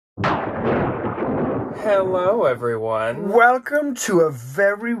Hello, everyone. Welcome to a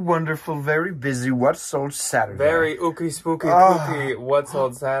very wonderful, very busy What's Sold Saturday. Very ooky spooky kooky What's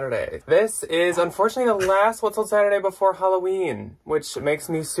Sold Saturday. This is unfortunately the last What's Sold Saturday before Halloween, which makes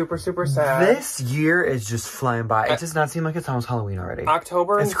me super, super sad. This year is just flying by. It does not seem like it's almost Halloween already.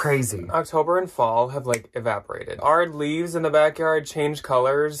 It's crazy. October and fall have like evaporated. Our leaves in the backyard change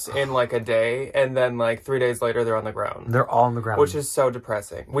colors in like a day, and then like 3 days later they're on the ground. They're all on the ground. Which is so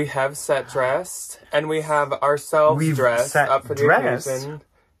depressing. We have set dressed, and we have ourselves dressed up for the occasion.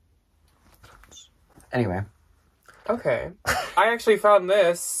 Anyway. Okay. I actually found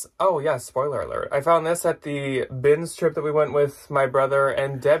this. Oh, yeah, spoiler alert. I found this at the bins trip that we went with my brother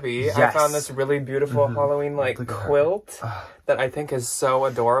and Debbie. Yes. I found this really beautiful Halloween, like, quilt that I think is so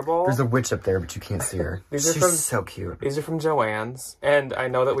adorable. There's a witch up there, but you can't see her. She's so cute. These are from Joann's. And I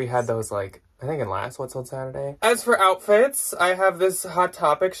know that we had those, like, I think in last What's Sold Saturday. As for outfits, I have this Hot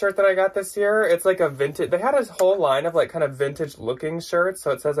Topic shirt that I got this year. It's like a vintage, they had a whole line of like kind of vintage looking shirts.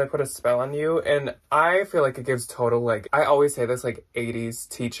 So it says I put a spell on you. And I feel like it gives total like, I always say this, like 80s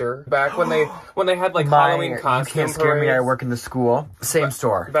teacher. Back when they had like Halloween costume You can't scare parades. me, I work in the school. Same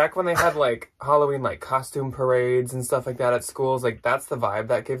store. Back when they had like Halloween like costume parades and stuff like that at schools, like that's the vibe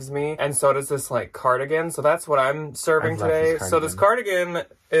that gives me. And so does this like cardigan. So that's what I'm serving today. So this cardigan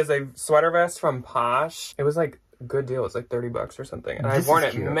is a sweater vest from Posh. It was like a good deal. It was like 30 bucks or something. And I've worn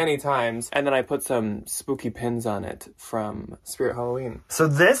it many times. And then I put some spooky pins on it from Spirit Halloween. So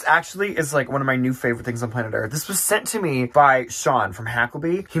this actually is like one of my new favorite things on planet Earth. This was sent to me by Sean from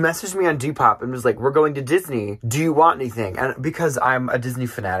Hackleby. He messaged me on Depop and was like, we're going to Disney. Do you want anything? And because I'm a Disney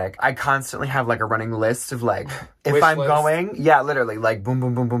fanatic, I constantly have like a running list of like, if I'm going, yeah, literally, like boom,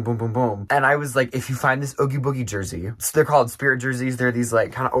 boom, boom, boom, boom, boom, boom. And I was like, if you find this Oogie Boogie jersey, so they're called Spirit jerseys. They're these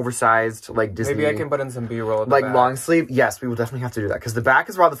like kind of oversized, like Disney. Maybe I can put in some B-roll. Like long sleeve. Yes, we will definitely have to do that because the back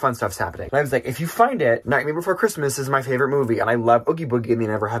is where all the fun stuff's happening. And I was like, if you find it, Nightmare Before Christmas is my favorite movie and I love Oogie Boogie and they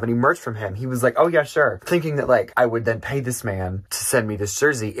never have any merch from him. He was like, oh yeah, sure. Thinking that like I would then pay this man to send me this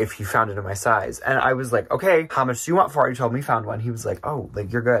jersey if he found it in my size. And I was like, okay, how much do you want for it? He told me he found one. He was like, oh,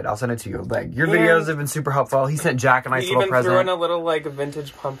 like you're good. I'll send it to you. Like your videos have been super helpful. He sent Jack a nice little present. Threw in a little like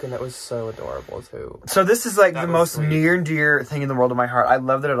vintage pumpkin that was so adorable too. So this is like the most near and dear thing in the world of my heart. I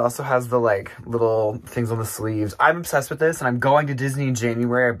love that it also has the like little things on the sleeves. I'm obsessed with this and I'm going to Disney in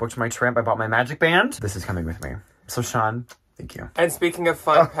January. I booked my trip. I bought my magic band. This is coming with me. So Sean, thank you. And speaking of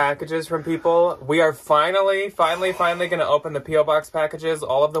fun packages from people, we are finally going to open the P.O. Box packages.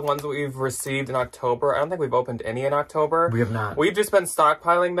 All of the ones that we've received in October. I don't think we've opened any in October. We have not. We've just been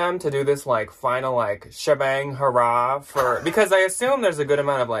stockpiling them to do this like final like shebang hurrah for, because I assume there's a good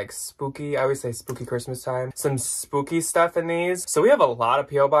amount of like spooky, I always say spooky Christmas time, some spooky stuff in these. So we have a lot of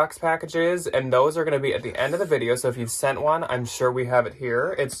P.O. Box packages and those are going to be at the end of the video. So if you've sent one, I'm sure we have it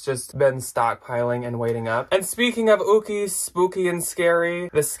here. It's just been stockpiling and waiting up. And speaking of ookies, spooky and scary,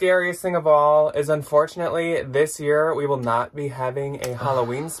 the scariest thing of all is unfortunately this year we will not be having a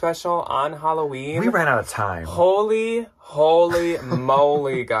Halloween special on Halloween. We ran out of time. Holy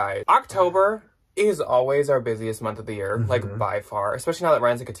moly, guys. October is always our busiest month of the year, like by far, especially now that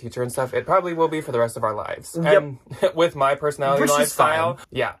Ryan's like a teacher and stuff. It probably will be for the rest of our lives. Yep. And with my personality and lifestyle,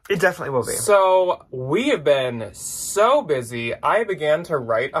 yeah, it definitely will be. So we have been so busy. I began to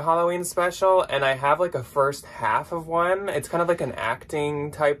write a Halloween special and I have like a first half of one. It's kind of like an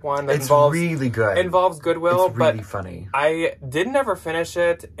acting type one that involves really good. Involves Goodwill, it's really funny. I did never finish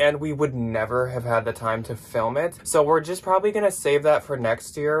it and we would never have had the time to film it. So we're just probably gonna save that for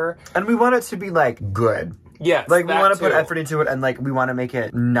next year. And we want it to be like good. Yes, like we want to put effort into it and like we want to make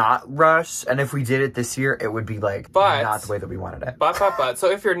it not rush, and if we did it this year it would be like not the way that we wanted it. But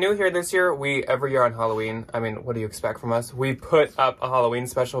so if you're new here this year, we every year on Halloween, I mean, what do you expect from us? We put up a Halloween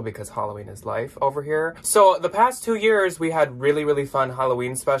special because Halloween is life over here. So the past 2 years we had really fun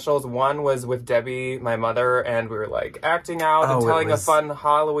Halloween specials. One was with Debbie, my mother, and we were like acting out and telling a fun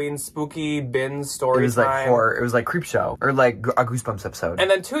Halloween spooky bin story. It was like it was like Creep Show or like a Goosebumps episode.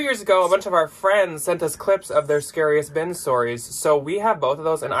 And then 2 years ago a bunch of our friends sent us clips of their scariest bin stories. So we have both of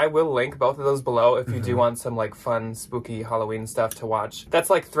those and I will link both of those below if you do want some like fun spooky Halloween stuff to watch. That's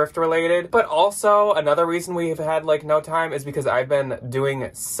like thrift related. But also another reason we've had like no time is because I've been doing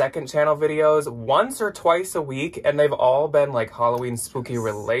second channel videos once or twice a week and they've all been like Halloween spooky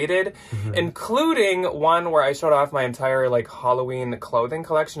related, including one where I showed off my entire like Halloween clothing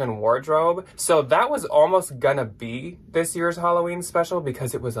collection and wardrobe. So that was almost gonna be this year's Halloween special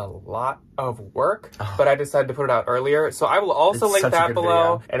because it was a lot of work, but I decided to put it out earlier. So I will also It's link such a that good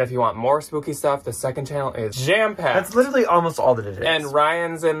below. video. And if you want more spooky stuff, the second channel is jam-packed. That's literally almost all that it is. And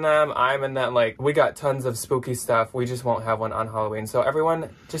Ryan's in them, I'm in that. Like, we got tons of spooky stuff. We just won't have one on Halloween. So everyone,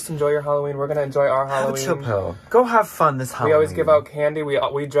 just enjoy your Halloween. We're gonna enjoy our Halloween. Have a chill pill. Go have fun this Halloween. We always give out candy.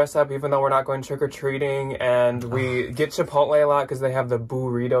 We dress up even though we're not going trick-or-treating. And we get Chipotle a lot because they have the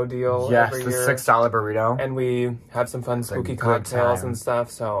burrito deal every year. the $6 burrito. And we have some fun spooky good cocktails time. and stuff.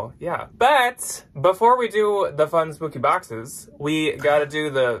 So, yeah. But before we do the fun spooky boxes, we gotta do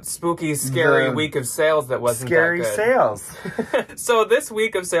the spooky, scary The week of sales that wasn't Scary that good. sales. So this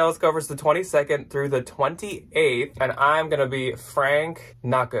week of sales covers the 22nd through the 28th, and I'm gonna be frank,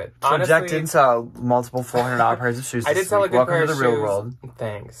 not good. So Jack did sell multiple $400 pairs of shoes. I did sell a good Welcome pair to of the shoes. real world.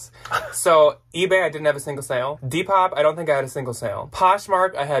 Thanks. So eBay, I didn't have a single sale. Depop, I don't think I had a single sale.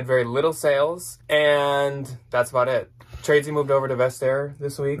 Poshmark, I had very little sales, and that's about it. Tradesy moved over to Vestair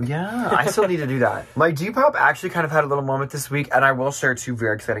this week. Yeah, I still need to do that. My Depop actually kind of had a little moment this week, and I will share 2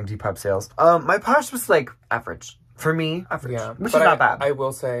 very exciting Depop sales. My Posh was like average. For me, average. Yeah, Which but is not bad. I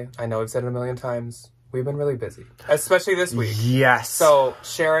will say, I know I've said it a million times, we've been really busy, especially this week. Yes. So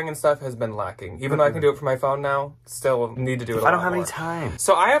sharing and stuff has been lacking. Even though I can do it from my phone now, still need to do it a I don't lot have more. any time.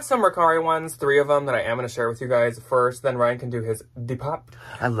 So I have some Mercari ones, 3 of them that I am going to share with you guys first. Then Ryan can do his Depop.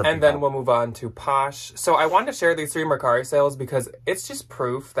 I love And Depop. then we'll move on to Posh. So I wanted to share these 3 Mercari sales because it's just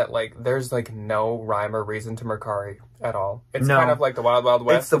proof that like there's like no rhyme or reason to Mercari at all. It's No. kind of like the Wild Wild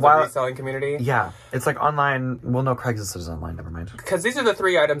West It's the of wild- the reselling community. Yeah, it's like online. Well, no, Craigslist is online. Never mind. Because these are the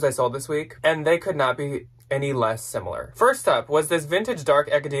 3 items I sold this week, and they could not be any less similar. First up was this vintage dark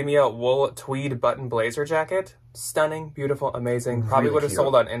academia wool tweed button blazer jacket. Stunning, beautiful, amazing. Probably Really would have cute.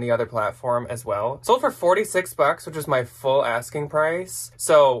 sold on any other platform as well. Sold for $46, which was my full asking price.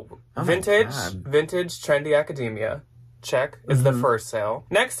 So Oh my vintage, God. vintage, trendy academia. Check is the first sale.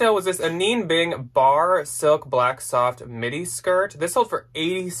 Next sale was this Anine Bing bar silk black soft midi skirt. This sold for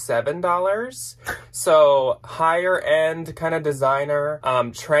 $87. So higher end kind of designer,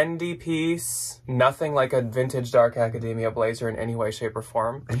 trendy piece. Nothing like a vintage dark academia blazer in any way, shape, or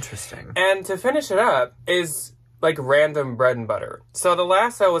form. Interesting. And to finish it up is like random bread and butter. So the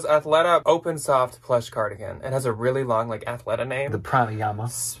last sale was Athleta Open Soft Plush Cardigan. It has a really long like Athleta name. The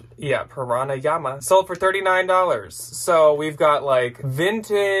pranayama. Yeah, Piranha Yama. Sold for $39. So we've got like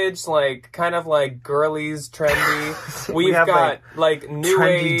vintage, like kind of like girlies trendy. We've have, got like new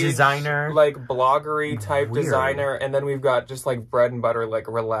trendy age designer. like bloggery type Weird. designer, and then we've got just like bread and butter, like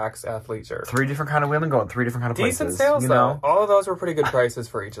relaxed athleisure. 3 different kind of women going 3 different kind of places. Decent sales you though. know? All of those were pretty good prices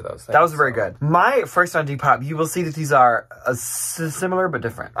for each of those things. That was very so. good. My first on Depop, you will see that these are similar but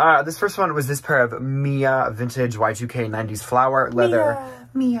different. This first one was this pair of Mia vintage Y2K 90s flower leather.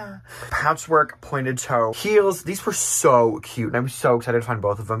 Mia. Patchwork pointed toe heels. These were so cute, and I was so excited to find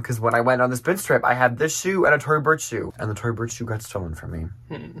both of them because when I went on this binge trip, I had this shoe and a Tory Burch shoe, and the Tory Burch shoe got stolen from me.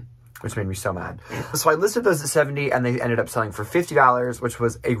 Which made me so mad. So I listed those at $70 and they ended up selling for $50, which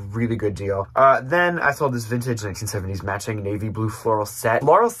was a really good deal. Then I sold this vintage 1970s matching navy blue floral set.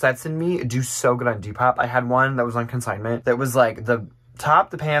 Floral sets in me do so good on Depop. I had one that was on consignment that was like the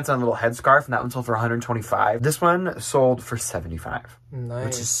top, the pants, and a little headscarf, and that one sold for $125. This one sold for $75. Nice.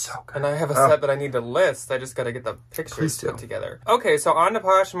 Which is so good. And I have a set that I need to list. I just got to get the pictures put together. Okay, so on to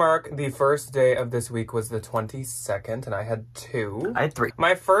Poshmark. The first day of this week was the 22nd, and I had 2. I had 3.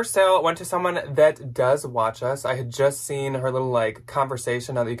 My first sale went to someone that does watch us. I had just seen her little, like,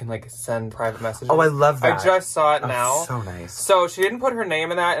 conversation now that you can, like, send private messages. Oh, I love that. I just saw it Oh, now. so nice. So she didn't put her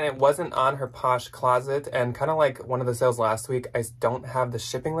name in that, and it wasn't on her Posh closet. And kind of like one of the sales last week, I don't have the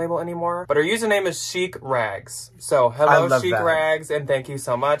shipping label anymore. But her username is Chic Rags. So I hello, love Chic that. Rags, and thank you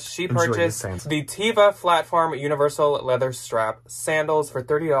so much. She Enjoy your purchased sayings. the Tiva Flatform Universal Leather Strap Sandals for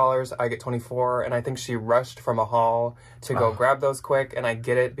 $30. I get $24, and I think she rushed from a haul to go grab those quick, and I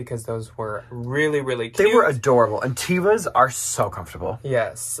get it because those were really, really cute. They were adorable, and Tivas are so comfortable.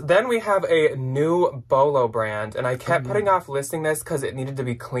 Yes. Then we have a new Bolo brand, and I kept putting off listing this because it needed to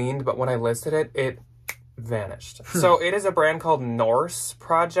be cleaned, but when I listed it, it vanished. So it is a brand called Norse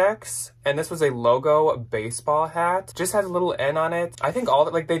Projects, and this was a logo baseball hat. Just has a little N on it. I think all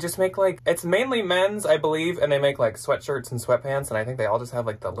that, like, they just make, like, it's mainly men's, I believe, and they make, like, sweatshirts and sweatpants, and I think they all just have,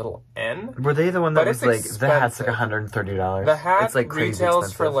 like, the little N. Were they the one that But was it's like, the hat's like expensive. $130? The hat it's like crazy retails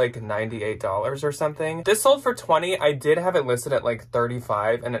expensive. for like $98 or something. This sold for $20. I did have it listed at like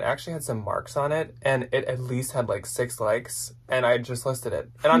 $35, and it actually had some marks on it, and it at least had like 6 likes, and I just listed it.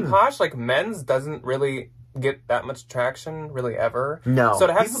 And on Posh, like, men's doesn't really get that much traction really ever. No. So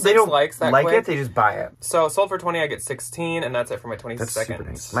to have they don't likes that like quick, it, they just buy it. So sold for 20, I get 16, and that's it for my 22nd. That's super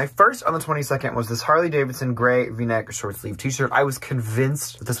nice. My first on the 22nd was this Harley Davidson gray V-neck short sleeve t-shirt. I was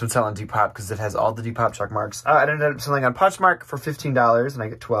convinced that this would sell on Depop because it has all the Depop check marks. It ended up selling on Poshmark for $15, and I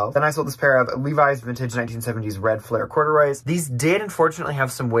get 12. Then I sold this pair of Levi's vintage 1970s red flare corduroys. These did unfortunately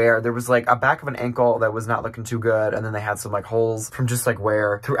have some wear. There was like a back of an ankle that was not looking too good, and then they had some like holes from just like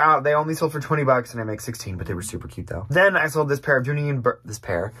wear throughout. They only sold for $20, and I make 16, but they were super cute though. Then I sold this pair of Dooney and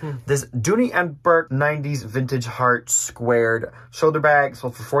Burke 90s vintage heart squared shoulder bag.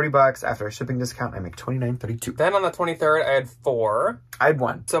 Sold for $40. After a shipping discount, I make $29.32. Then on the 23rd, I had 4. I had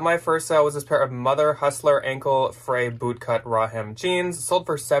 1. So my first sale was this pair of Mother Hustler ankle fray bootcut raw hem jeans. Sold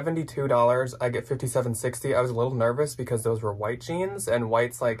for $72. I get $57.60. I was a little nervous because those were white jeans, and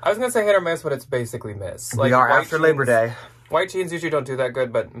white's like, I was gonna say hit or miss, but it's basically miss. Like, we are after Labor Day. White jeans usually don't do that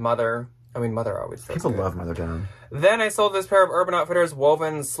good, but Mother always does. People love Mother Denim. Then I sold this pair of Urban Outfitters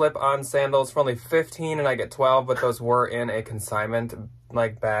woven slip-on sandals for only $15, and I get 12, but those were in a consignment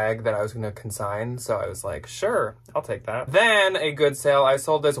like bag that I was going to consign, so I was like, sure, I'll take that. Then a good sale, I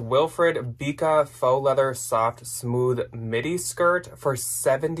sold this Wilfred Bika faux leather soft smooth midi skirt for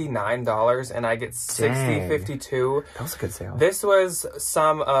 $79, and I get $60.52. That was a good sale. This was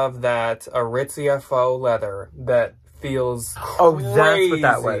some of that Aritzia faux leather that feels crazy. Oh, that's what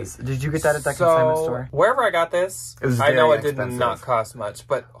that was. Did you get that at that consignment store? Wherever I got this, it was I know it expensive. did not cost much,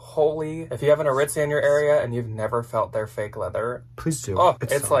 but holy, if you have an Aritzia in your area and you've never felt their fake leather, please do. Oh,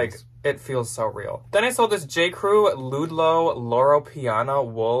 it's so like, nice. It feels so real. Then I sold this J. Crew Ludlow Loro Piana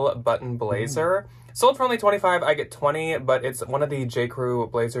wool button blazer. Sold for only $25, I get $20, but it's one of the J. Crew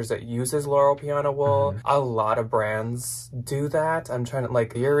blazers that uses Loro Piana wool. A lot of brands do that. I'm trying to,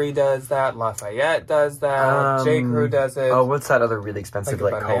 like, Yuri does that, Lafayette does that, J. Crew does it. Oh, what's that other really expensive,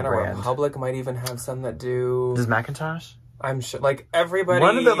 like Banana co-brand? Republic might even have some that do. Does Macintosh? I'm sure, like, everybody...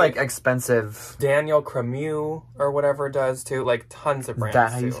 One of the, like, expensive... Daniel Cremieux or whatever does, too. Like, tons of brands, Is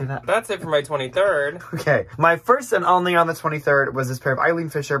that how you say that? That's it for my 23rd. Okay. My first and only on the 23rd was this pair of Eileen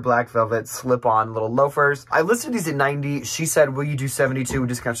Fisher black velvet slip-on little loafers. I listed these at $90. She said, will you do $72 with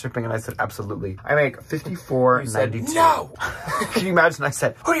discount shipping? And I said, absolutely. I make $54.92. No! Can you imagine? I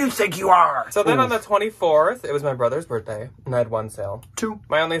said, who do you think you are? So then on the 24th, it was my brother's birthday, and I had 1 sale. 2.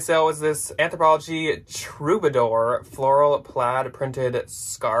 My only sale was this Anthropologie Troubadour floral plaid printed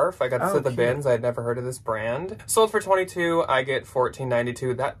scarf. I got this at the bins. I had never heard of this brand. Sold for $22. I get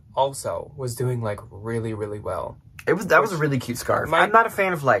 $14.92. That also was doing like really, really well. That was a really cute scarf. I'm not a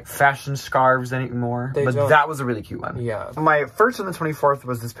fan of like fashion scarves anymore, but that was a really cute one. Yeah. My first on the 24th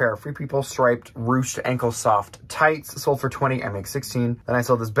was this pair of Free People striped ruched ankle soft tights. Sold for $20. I make $16. Then I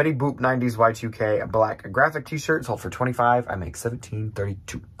sold this Betty Boop 90s Y2K black graphic t-shirt. Sold for $25. I make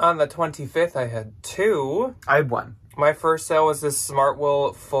 $17.32. On the 25th, I had 2. I had 1. My first sale was this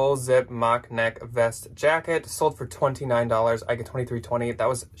Smartwool full zip mock neck vest jacket. Sold for $29. I get $23.20. That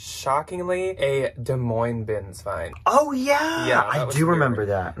was shockingly a Des Moines bins find. Oh yeah, yeah, I do remember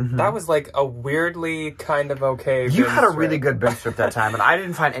that. That was like a weirdly kind of okay. You had a really good bin strip that time, and I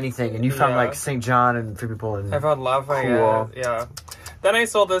didn't find anything. And you found like St. John and Free People. And I found Lafayette. Cool. Yeah. Then I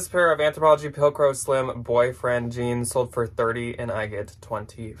sold this pair of Anthropologie Pilcrow Slim boyfriend jeans. Sold for $30, and I get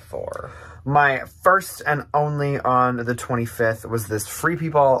 $24. My first and only on the 25th was this Free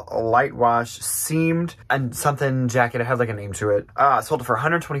People light wash seamed and something jacket. It had like a name to it. Sold it for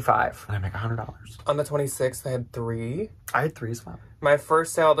 $125, and I make $100. On the 26th, I had 3. I had 3 as well. My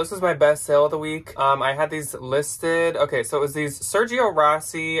first sale, this was my best sale of the week. I had these listed. Okay, so it was these Sergio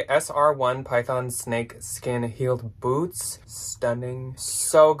Rossi SR1 Python snake skin heeled boots. Stunning.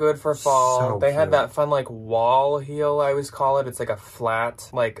 So good for fall. So they had that fun like wall heel, I always call it. It's like a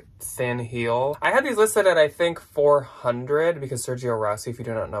flat, like thin heel. I had these listed at I think $400 because Sergio Rossi, if you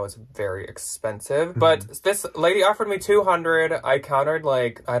do not know, is very expensive. But this lady offered me $200. I countered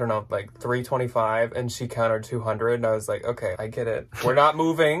like, I don't know, like $325, and she countered $200, and I was like, okay, I get it. We're not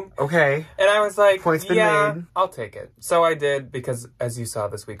moving. Okay. And I was like, Point's been made. I'll take it. So I did, because as you saw,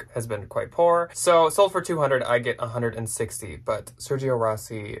 this week has been quite poor. So sold for $200, I get $160. But Sergio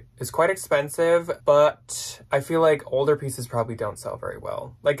Rossi is quite expensive, but I feel like older pieces probably don't sell very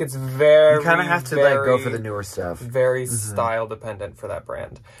well. Like it's very, you kind of have to like go for the newer stuff. Very style dependent for that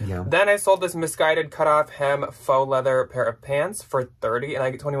brand. Yeah. Then I sold this misguided cutoff hem faux leather pair of pants for $30, and I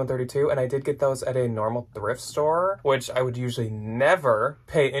get $21.32. And I did get those at a normal thrift store, which I would usually never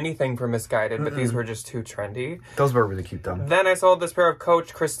pay anything for misguided, but these were just too trendy. Those were really cute though. Then I sold this pair of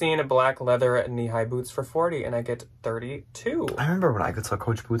Coach Christine black leather knee-high boots for $40, and I get $32. I remember remember when I could sell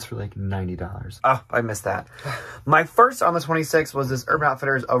Coach boots for like $90. Oh, I missed that. My first on the 26th was this Urban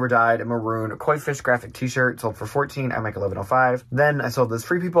Outfitters overdyed maroon koi fish graphic t-shirt. Sold for $14. I make $11.05. Then I sold this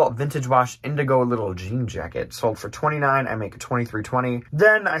Free People vintage wash indigo little jean jacket. Sold for $29. I make $23.20.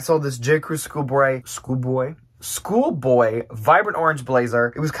 Then I sold this J. Crew Schoolboy vibrant orange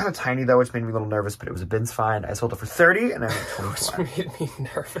blazer. It was kind of tiny though, which made me a little nervous, but it was a bin's find. I sold it for $30 and I made $24. Which made me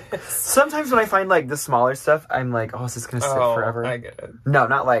nervous. Sometimes when I find like the smaller stuff, I'm like, oh, is this gonna sit forever? I get it. No,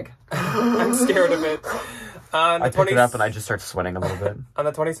 not like I'm scared of it. I pick it up and I just start sweating a little bit. On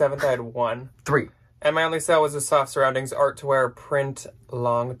the 27th, I had 1. 3. And my only sale was a Soft Surroundings art to wear print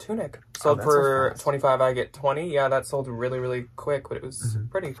long tunic. Sold for $25, I get $20. Yeah, that sold really, really quick, but it was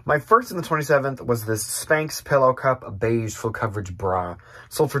pretty. My first on the 27th was this Spanx Pillow Cup beige full coverage bra.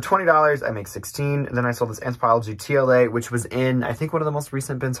 Sold for $20, I make $16. And then I sold this Anthropologie TLA, which was in, I think, one of the most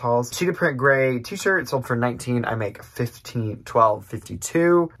recent bins hauls. Cheetah print gray t-shirt, sold for $19. I make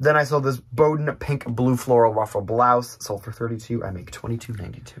 $12.52. Then I sold this Bowden pink blue floral ruffle blouse. Sold for $32. I make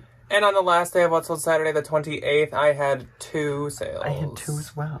 $22.92. And on the last day of What Sold Saturday, the 28th, I had 2 sales. I had 2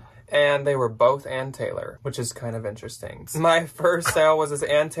 as well. And they were both Ann Taylor, which is kind of interesting. My first sale was this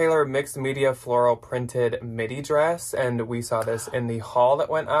Ann Taylor mixed media floral printed midi dress. And we saw this in the haul that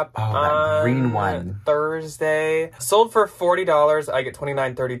went up that green one. Thursday. Sold for $40. I get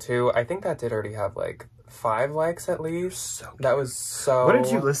 $29.32. I think that did already have like 5 likes at least. So cute. That was so What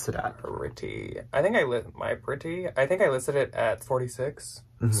did you list it at? Pretty. I think I listed it at 46.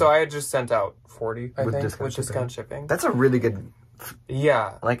 So I had just sent out 40, I think, with discount shipping. That's a really good...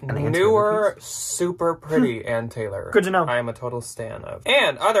 Yeah. Like an newer, super pretty Ann Taylor. Good to know. I am a total stan of.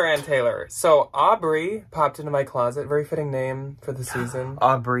 And other Ann Taylor. So Aubrey popped into my closet. Very fitting name for the season.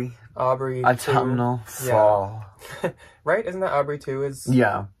 Aubrey. Autumnal fall. Yeah. Right? Isn't that Aubrey too?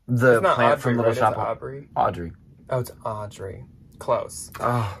 Yeah. The plant Audrey, from Little right? Shop. It's Aubrey. Audrey. Oh, it's Audrey. Close.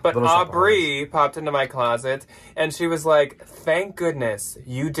 Oh, but Aubrey popped into my closet and she was like, thank goodness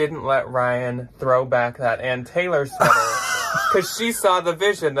you didn't let Ryan throw back that Ann Taylor sweater. Because she saw the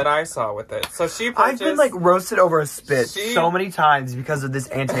vision that I saw with it. So she purchased... I've been like roasted over a spit so many times because of this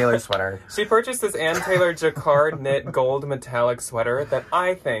Ann Taylor sweater. She purchased this Ann Taylor jacquard knit gold metallic sweater that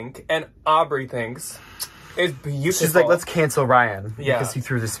I think, and Aubrey thinks, is beautiful. She's like, let's cancel Ryan because he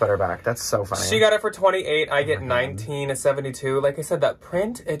threw this sweater back. That's so funny. She got it for $28. I get $19.72. Like I said, that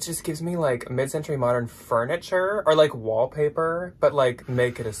print, it just gives me like mid-century modern furniture or like wallpaper, but like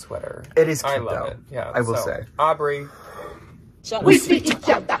make it a sweater. It is cute, I love though. it. Yeah, I will say. Aubrey. We see each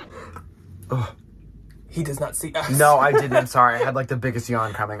other. He does not see us. No, I didn't. I'm sorry. I had like the biggest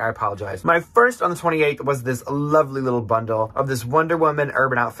yawn coming. I apologize. My first on the 28th was this lovely little bundle of this Wonder Woman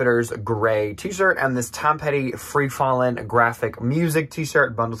Urban Outfitters gray t-shirt and this Tom Petty Free Fallin' graphic music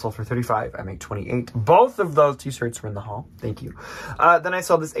t-shirt. Bundle sold for $35. I make $28. Both of those t-shirts were in the haul. Thank you. Then I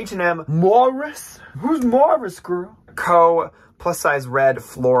saw this H&M Morris. Who's Morris, girl? Plus size red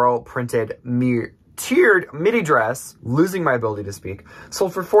floral printed tiered midi dress, losing my ability to speak,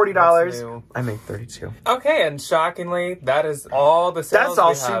 sold for $40. I made $32. Okay, and shockingly, that is all the sales That's all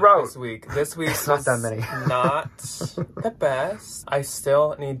we she have wrote. this week. This week It's not that many. Not the best. I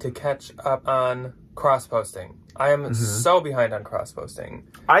still need to catch up on cross-posting. I am so behind on cross-posting.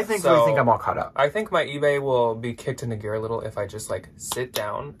 I think I'm all caught up. I think my eBay will be kicked into gear a little if I just like sit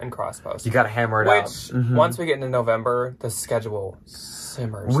down and cross-post. You gotta hammer it out. Which, once we get into November, the schedule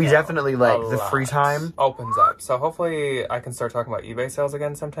simmers. We definitely like the free time opens up. So hopefully I can start talking about eBay sales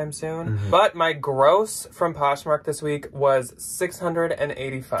again sometime soon. But my gross from Poshmark this week was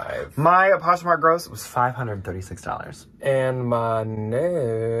 $685. My Poshmark gross was $536. And my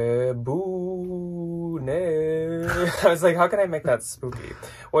I was like, how can I make that spooky?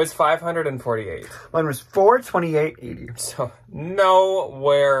 Was $548. Mine was $428.80. So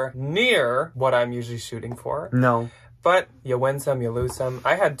nowhere near what I'm usually shooting for. No. But you win some, you lose some.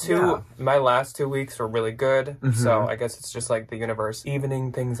 I had my last 2 weeks were really good. So I guess it's just like the universe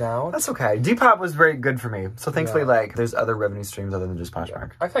evening things out. That's okay. Depop was very good for me. So thankfully, like, there's other revenue streams other than just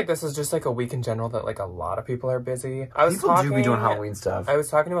Poshmark. I feel like this is just like a week in general that like a lot of people are busy. People do be doing Halloween stuff. I was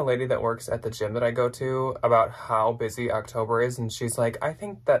talking to a lady that works at the gym that I go to about how busy October is. And she's like, I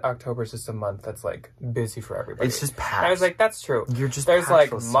think that October is just a month that's like busy for everybody. It's just packed. And I was like, that's true. There's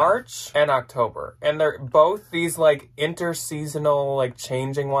like March and October. And they're both these like interseasonal like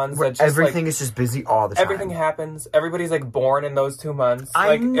changing ones that just everything is just busy all the time. Everything happens. Everybody's like born in those 2 months.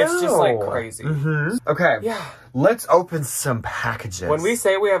 I know. It's just like crazy. Okay. Yeah. Let's open some packages. When we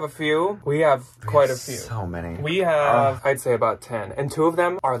say we have a few, we have quite a few. So many. We have, I'd say about 10. And 2 of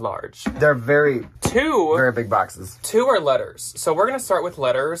them are large. They're very Two big boxes. 2 are letters. So we're going to start with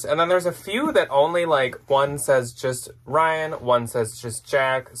letters. And then there's a few that only like one says just Ryan, one says just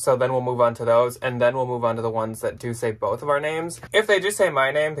Jack. So then we'll move on to those. And then we'll move on to the ones that do say both of our names. If they just say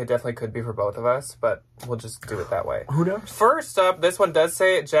my name, they definitely could be for both of us. But we'll just do it that way. Who knows? First up, this one does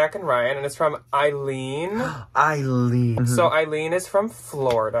say Jack and Ryan. And it's from Eileen. Eileen. So Eileen is from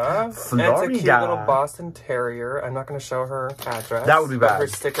Florida. And it's a cute little Boston Terrier. I'm not going to show her address. That would be bad. Her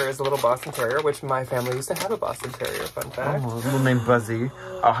sticker is a little Boston Terrier, which my family used to have a Boston Terrier, fun fact. Oh, a little named Buzzy.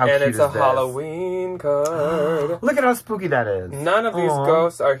 Oh, how cute is this? And it's a Halloween card. Look at how spooky that is. None of these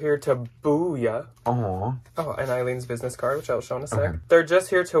ghosts are here to boo ya. Oh. Oh, and Eileen's business card, which I'll show in a sec. Okay. They're just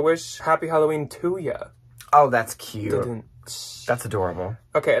here to wish Happy Halloween to ya. Oh, that's cute. Didn't. That's adorable.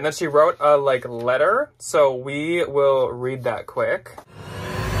 Okay, and then she wrote a, like, letter, so we will read that quick.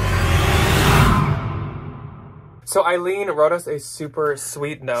 So Eileen wrote us a super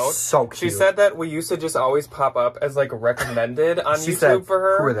sweet note. So cute. She said that we used to just always pop up as like recommended on YouTube said, for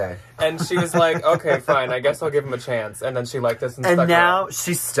her. Who are they? And she was like, okay, fine, I guess I'll give them a chance. And then she liked us and stuck now around.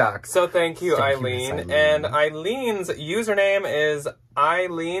 she's stuck. So thank you, Thank you, Eileen. Miss Eileen. And Eileen's username is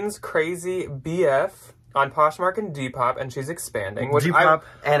Eileen's Crazy BF on Poshmark and Depop, and she's expanding. Which Depop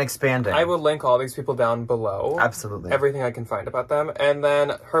and expanding. I will link all these people down below. Absolutely. Everything I can find about them. And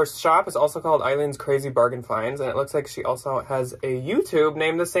then her shop is also called Eileen's Crazy Bargain Finds, and it looks like she also has a YouTube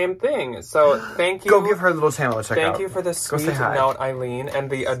named the same thing. So thank you. Go give her a little channel to check out. Thank you for the sweet say hi. note, Eileen, and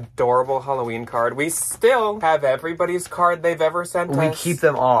the adorable Halloween card. We still have everybody's card they've ever sent us. We keep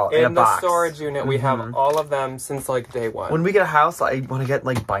them all in a the box. storage unit. We have all of them since like day one. When we get a house, I want to get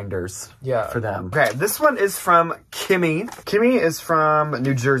like binders for them. Okay, this one is from Kimmy. Kimmy is from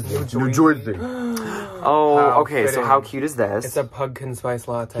New Jersey. New Jersey. Oh, How okay, so fitting. how cute is this? It's a pumpkin spice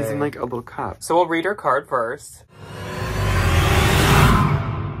latte. He's in like a little cup. So we'll read her card first.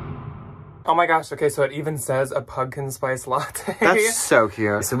 Oh my gosh, okay, so it even says a pumpkin spice latte. That's so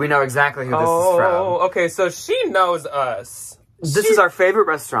cute. So we know exactly who this is from. Oh, okay, so she knows us. This is our favorite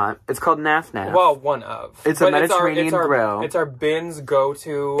restaurant. It's called Naf Naf. Well, one of. It's a Mediterranean grill. It's our bins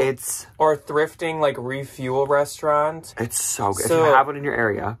go-to. Or thrifting, like, refuel restaurant. It's so good. So, if you have one in your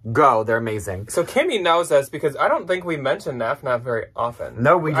area, go. They're amazing. So Kimmy knows us because I don't think we mention Naf Naf very often.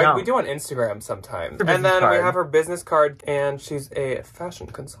 No, we don't. We do on Instagram sometimes. Her And then business we card. have her business card, and she's a fashion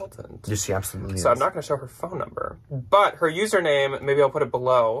consultant. Yes, she absolutely is. So I'm not going to show her phone number. But her username, maybe I'll put it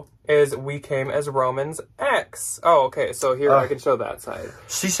below, is We Came as Romans X. Oh, okay, so here I can show that side.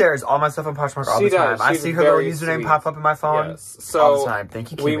 She shares all my stuff on Poshmark all She the time. does. I She's see her little very username sweet. pop up in my phone Yes. So all the time.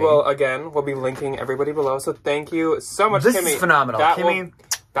 Thank you, Kimmy. We will, again, we'll be linking everybody below. So thank you so much, This Kimmy. is phenomenal. Kimmy,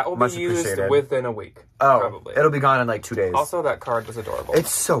 that will much be used appreciated. within a week. Oh, probably. it'll be gone in like 2 days. Also, that card was adorable.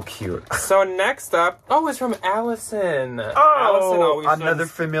 It's so cute. So next up, it's from Allison. Allison Oh, always another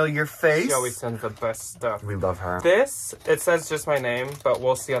familiar face. She always sends the best stuff. We love her. This, it says just my name, but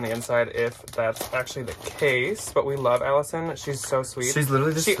we'll see on the inside if that's actually the case. But we love Allison. She's so sweet. She's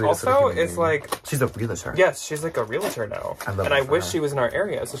literally the She sweetest also little human is being. like... She's a realtor. Yes, she's like a realtor now. I love and that I for wish her. she was in our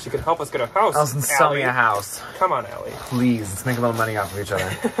area so she could help us get a house. Allison, sell me Allie. a house. Come on, Allie. Please, let's make a little money off of each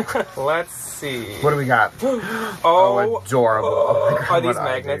other. Let's see. What do we got? Oh, adorable. Oh my God, are these what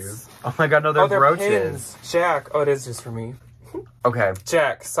magnets? these? Oh my God, no, they're they're brooches. pins. Jack. Oh, it is just for me. Okay.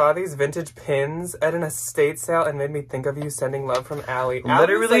 Jack, saw these vintage pins at an estate sale and made me think of you, sending love from Allie.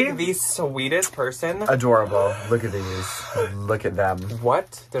 Literally? Allie's like the sweetest person. Adorable. Look at these. Look at them.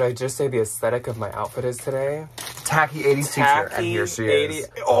 What did I just say the aesthetic of my outfit is today? Tacky 80s teacher. And here she is.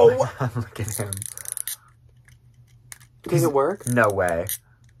 Oh! Look at him. Does it work? No way.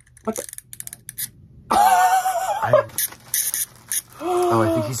 What the?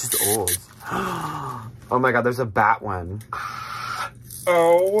 I think he's just old. Oh my God, there's a bat one.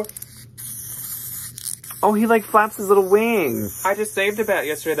 Oh. Oh, he like flaps his little wings. I just saved a bat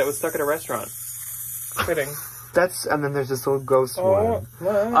yesterday that was stuck at a restaurant. Kidding. And then there's this little ghost Oh, one.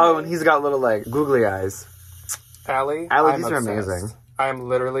 what? Oh, and he's got little like googly eyes. Allie, Allie, these are obsessed. amazing. I'm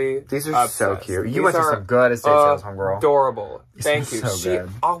literally These are so obsessed. cute. These You went to are some good estate sales, homegirl. Adorable. These Thank are you. so She good.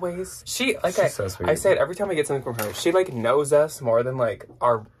 always, She's so sweet. I say it every time I get something from her. She like knows us more than like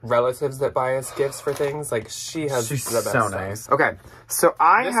our relatives that buy us gifts for things. Like she's the best so stuff. nice. Okay, so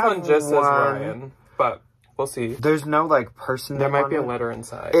I This have one just says Ryan, but we'll see. There's no like person. There might be a on it. letter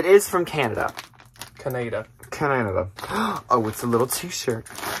inside. It is from Canada. Canada. Oh, it's a little t-shirt.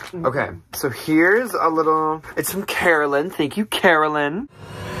 Okay, so here's a little... It's from Carolyn. Thank you, Carolyn.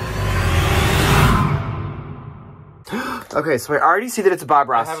 Okay, so I already see that it's a Bob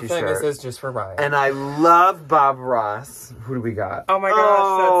Ross I have a feeling t-shirt. this is just for Ryan. And I love Bob Ross. Who do we got? Oh my gosh,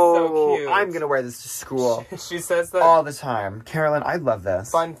 that's so cute. I'm gonna wear this to school. She says that all the time. Carolyn, I love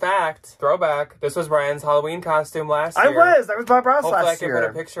this. Fun fact, throwback, this was Ryan's Halloween costume last year. That was Bob Ross Hopefully last year. I can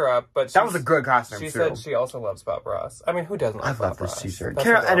put a picture up, but that was a good costume She too. said she also loves Bob Ross. I mean, who doesn't love Bob Ross? this t-shirt. That's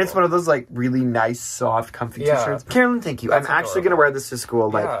Carol, and adorable. it's one of those like really nice, soft, comfy Yeah. t-shirts. Carolyn, thank you. That's I'm actually adorable. gonna wear this to school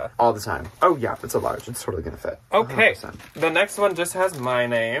like Yeah. all the time. Oh yeah, it's a large. It's totally gonna fit. Okay, 100%. the next one just has my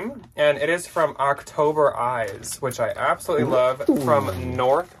name, and it is from October Eyes, which I absolutely love, from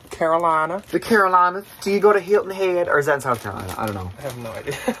North Carolina. The Carolinas. Do you go to Hilton Head or is that in South Carolina? I don't know. I have no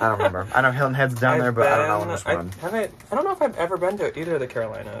idea. I don't remember. I know Hilton Head's down there, but I don't know which one. I don't know if I've ever been to either of the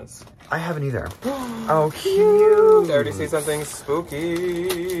Carolinas. I haven't either. Oh, cute. I already see something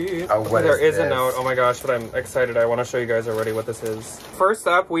spooky. Oh, what There is is a this? note. Oh my gosh, but I'm excited. I want to show you guys already what this is. First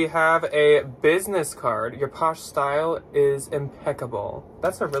up, we have a business card. Your posh style is impeccable.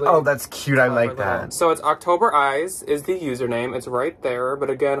 That's a really... Oh, that's cute. I like little- that. So it's October Eyes is the username. It's right there, but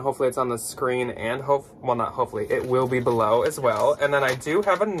again, hopefully it's on the screen and well, not hopefully, it will be below as well. And then I do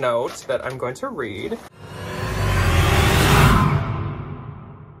have a note that I'm going to read.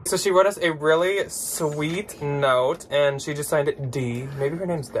 So she wrote us a really sweet note, and she just signed it D. Maybe her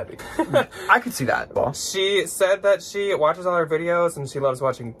name's Debbie. I could see that. Well, She said that she watches all our videos, and she loves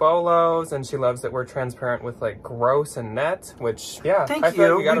watching bolos, and she loves that we're transparent with, like, gross and net, which, yeah. Thank I feel you.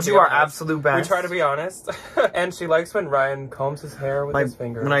 like we gotta We be do our honest. absolute best. We try to be honest. And she likes when Ryan combs his hair with his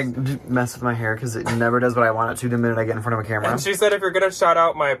fingers. when I mess with my hair, because it never does what I want it to the minute I get in front of a camera. And she said if you're gonna shout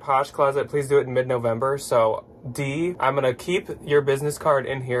out my posh closet, please do it in mid-November. So D, I'm gonna keep your business card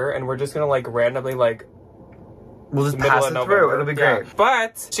in here, and we're just gonna like randomly like We'll just middle pass of it November. through. It'll be great. Yeah.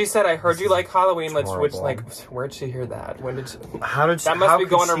 But she said I heard you like Halloween, which horrible. like where'd she hear that? When did she... How did she, That must how be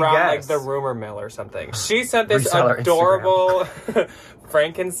could going she around like guess? the rumor mill or something. She sent this Reseller adorable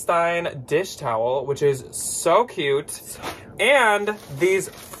Frankenstein dish towel, which is so cute. And these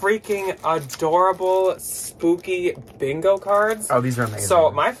freaking adorable spooky bingo cards. Oh, these are amazing. So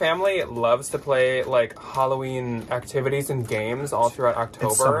my family loves to play like Halloween activities and games all throughout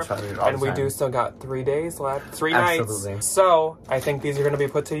October. so much fun to do all and the we time. do still got 3 days left. 3 Absolutely. nights. So I think these are gonna be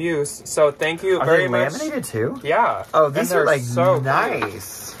put to use. So thank you Are very they much. laminated too? Yeah. Oh, And these are they're like so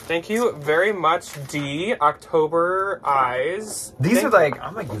nice. Thank you very much, D. October Eyes. These Thank are like, I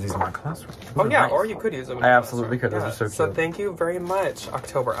might use these in my classroom. Oh These yeah, are nice. or you could use them. in I your absolutely could. classroom. Those are so So cute. thank you very much,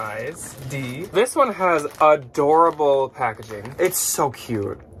 October Eyes, D. This one has adorable packaging. It's so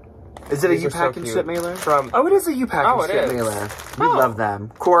cute. Is it These a are so U-Package cute. ship mailer? From Oh, it is a U-Package Oh, it ship is. mailer. We Oh. love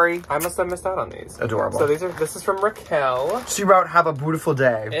them. Corey, I must have missed out on these. Adorable. So this is from Raquel. she wrote, "Have a beautiful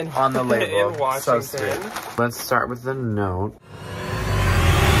day" on the label. In So Washington. sweet. Let's start with the note.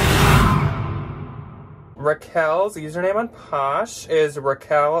 Raquel's username on Posh is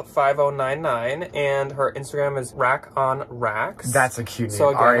Raquel5099, and her Instagram is Rack on Racks. That's a cute name. So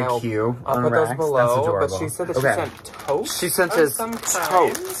again, R-A-Q I'll on put those racks. below. That's adorable. But she said that Okay. she sent totes. She sent of us some totes.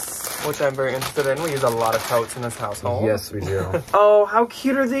 kinds, which I'm very interested in. We use a lot of totes in this household. Yes, we do. Oh, how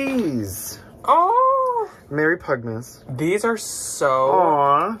cute are these? Oh, Mary Pugmas. these are so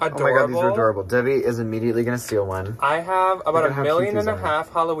Aww. adorable. Oh my god, these are adorable. Debbie is immediately gonna steal one. I have about Look at a how million cute and a these are.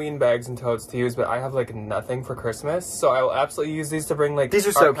 half Halloween bags and totes to use, but I have like nothing for Christmas, so I will absolutely use these to bring like These are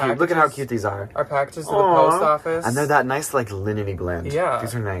our so cute. Look at how packages- cute these are. Our packages to the Aw. post office. And they're that nice, like, linen-y blend. Yeah.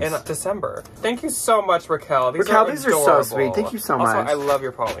 These are nice. In December. Thank you so much, Raquel. Raquel, these are so adorable. sweet. Thank you so Also, much. I love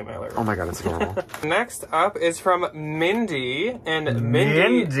your poly mailer. Oh my god, it's adorable. Next up is from Mindy, and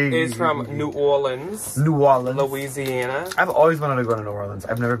Mindy Mindy. is from New Orleans, New Orleans. Louisiana. I've always wanted to go to New Orleans.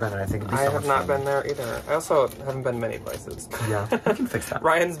 I've never been, and I think it'd be so I much have not fun. been there either. I also haven't been many places. Yeah, we can fix that.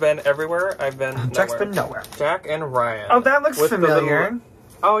 Ryan's been everywhere. I've been Jack's nowhere. been nowhere. Jack and Ryan. Oh, that looks With the familiar. little-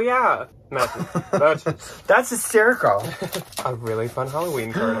 Oh yeah. That's That's hysterical. a really fun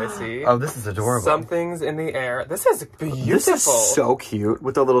Halloween card I see. Oh, this is adorable. Something's in the air. This is beautiful. This is so cute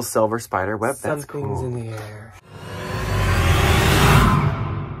with the little silver spider web. That's Something's cool. in the air.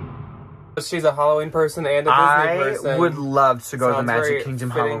 She's a Halloween person and a Disney I person. would love to go to the Sounds very Magic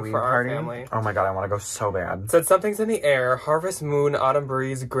Kingdom fitting Halloween for our party. family. Oh my god, I want to go so bad. Said something's in the air. Harvest moon, autumn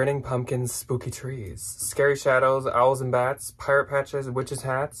breeze, grinning pumpkins, spooky trees, scary shadows, owls and bats, pirate patches, witches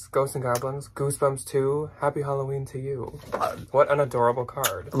hats, ghosts and goblins, goosebumps too. Happy Halloween to you. What an adorable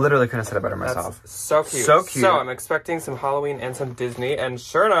card. Literally couldn't have said it better That's myself. so cute. So cute. So I'm expecting some Halloween and some Disney, and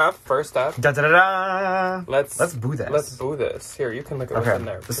sure enough, first up, Da da da da. let's boo this. Let's boo this. Here, you can look at what's Okay, in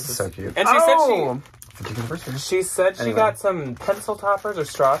there. this is so cute. And she said Oh! 50th anniversary. She said she got some pencil toppers or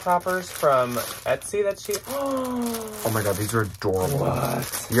straw toppers from Etsy that she... Oh my god, these are adorable.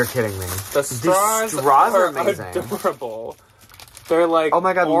 What? You're kidding me. The straws are amazing. Adorable. They're like, oh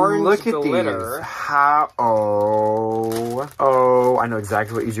my god, orange look at glitter. these. How? Oh, I know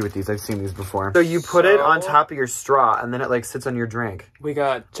exactly what you do with these. I've seen these before. So you put it on top of your straw, and then it like sits on your drink. We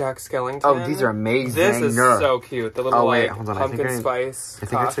got Jack Skellington. Oh, these are amazing. This is so cute. The little wait, like hold on. pumpkin spice I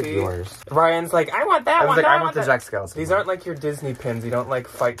think coffee. I took yours. Ryan's like, I want that I was one. like, I want the Jack Skellington. These aren't like your Disney pins. You don't like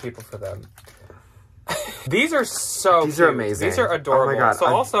fight people for them. These are so These cute. are amazing. These are adorable. Oh my god. So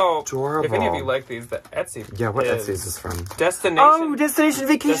also, adorable. if any of you like these, the Etsy. Yeah, what Etsy is this from? Destination. Oh, Destination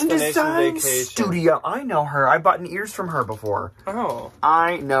Vacation Design Vacation. Studio. I know her. I bought ears from her before. Oh.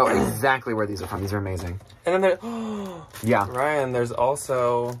 I know exactly where these are from. These are amazing. And then there... yeah. Ryan, there's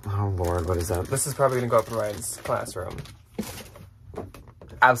also... Oh lord, what is that? This is probably going to go up in Ryan's classroom.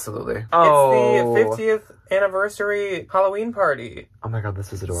 Absolutely. Oh. It's the 50th anniversary Halloween party. Oh my god,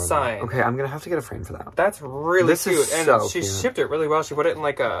 this is adorable. Sign. Okay, I'm gonna have to get a frame for that. That's really this cute. Is and so she cute. shipped it really well. She put it in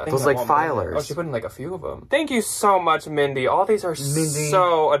like a... Those like filers. Oh, she put in like a few of them. Thank you so much, Mindy. All these are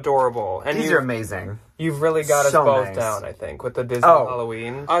so adorable. And these are amazing. You've really got us both down, I think, with the Disney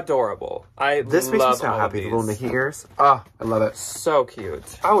Halloween. Adorable. This makes me so happy. The little Mickey ears. Oh, I love it. So cute.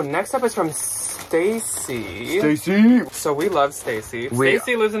 Oh, next up is from Stacy. Stacy. So we love Stacy.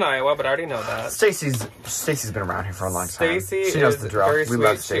 Stacy lives in Iowa, but I already know that. Stacy's been around here for a long time. Stacy knows the drill. Very sweet. We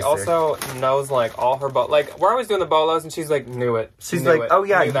love Stacy. She also knows like all her like we're always doing the bolos, and she's like knew it. She's like, oh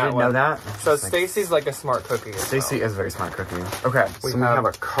yeah, you didn't know that. So Stacy's like a smart cookie. Stacy is a very smart cookie. Okay, so we have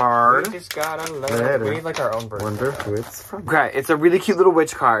a card. We just gotta love it. We need like our own version. Wonder who it's from. Okay, it's a really cute little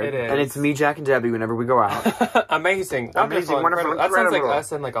witch card. It is. And it's me, Jack, and Debbie whenever we go out. Amazing. Amazing, wonderful, That sounds like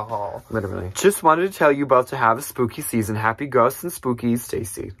us in like a hall. Literally. Just wanted to tell you both to have a spooky season. Happy ghosts and spookies,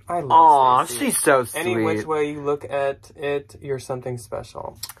 Stacy. I love Aw, Stacy. she's so sweet. Any which way you look at it, you're something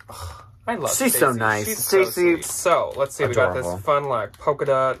special. Ugh, I love She's Stacey. so nice. She's Stacy. So, let's see. Adorable. We got this fun like polka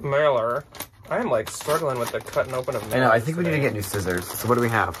dot mailer. I'm like struggling with the cut and open of mailers. I know, I think we need to get new scissors. So what do we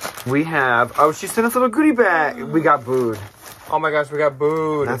have? We have, oh, she sent us a little goodie bag. We got booed. Oh my gosh, we got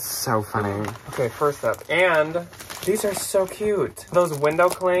booed. That's so funny. Okay, first up. And these are so cute. Those window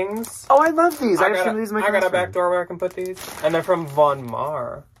clings. Oh, I love these. I got a back door where I can put these. And they're from Von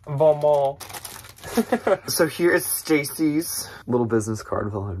Mar. So here is Stacy's little business card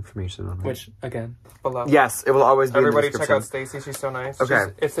with all the information on it. Which, again, below. Yes, it will always be Everybody in the check out Stacy. She's so nice. Okay.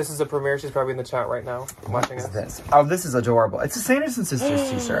 If this is a premiere, she's probably in the chat right now watching us. This. Oh, this is adorable. It's a Sanderson Sisters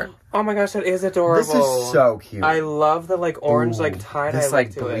t-shirt. Oh my gosh, that is adorable. This is so cute. I love the like orange like tie-dye this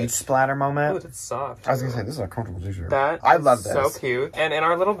like to bleach it. splatter moment. Ooh, it's soft. I was gonna say this is a comfortable t-shirt. I love this. So cute. And in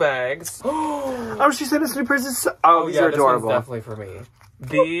our little bags. Oh, she sent us new purses. Oh, these are adorable. This one's definitely for me.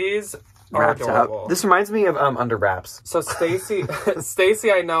 These are adorable. This reminds me of Under Wraps. So Stacy,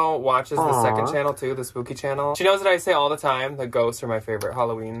 I know watches the second channel too, the spooky channel. She knows that I say all the time the ghosts are my favorite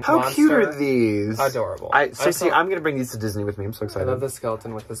Halloween How monster. cute are these? Adorable. Stacy, I'm gonna bring these to Disney with me. I'm so excited. I love the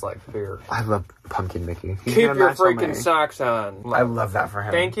skeleton with his like beard. I love Pumpkin Mickey. Keep your freaking socks on. I love that for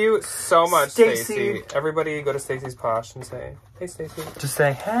him. Thank you so much, Stacy. Everybody go to Stacy's Posh and say, hey, Stacy. Just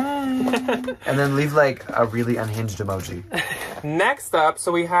say, hey. And then leave like a really unhinged emoji. Next up,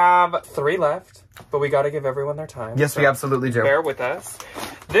 so we have 3 left, but we got to give everyone their time. Yes, we absolutely do. Bear with us.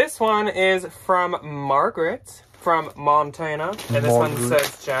 This one is from Margaret from Montana, and this one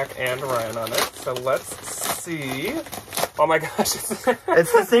says Jack and Ryan on it. So let's see. Oh my gosh.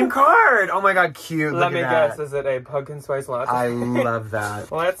 It's the same card. Oh my god, cute. Let me guess, is it a pumpkin spice latte? I love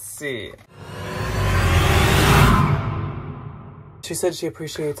that. Let's see. She said she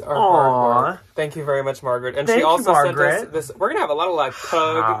appreciates our hard work. Thank you very much, Margaret. And she also sent us this. We're gonna have a lot of like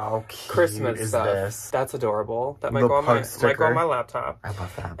Pug Christmas stuff. This? That's adorable. That might go on my laptop. I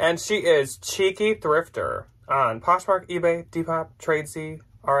love that. And she is Cheeky Thrifter on Poshmark, eBay, Depop, Tradesy,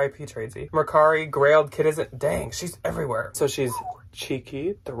 RIP Tradesy, Mercari, Grailed, Kidism. Dang, she's everywhere. So she's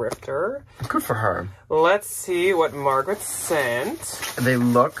Cheeky Thrifter. Good for her. Let's see what Margaret sent. They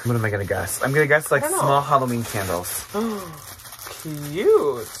look. What am I gonna guess? I'm gonna guess like small Halloween candles.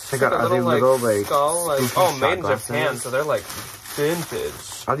 Cute. They got are they little like skull, made in Japan, so they're like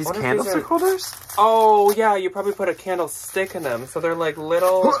vintage. Are these candlestick holders? Oh yeah, you probably put a candlestick in them, so they're like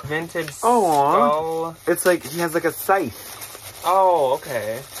little vintage skull. It's like he has like a scythe. Oh,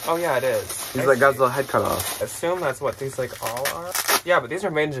 okay. Oh, yeah, it is. He's like got his little head cut off. I assume that's what these like all are. Yeah, but these are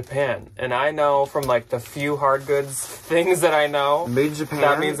made in Japan, and I know from like the few hard goods things that I know, Made in Japan.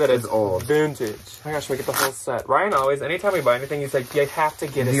 that means that it's old. vintage. Oh my gosh, we get the whole set. Ryan always, anytime we buy anything, he's like, you have to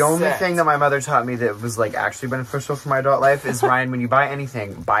get a set. The only thing that my mother taught me that was like actually beneficial for my adult life is Ryan, when you buy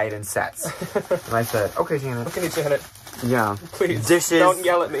anything, buy it in sets. And I said, okay, Janet. Okay, Janet, Yeah. please. Dishes. Don't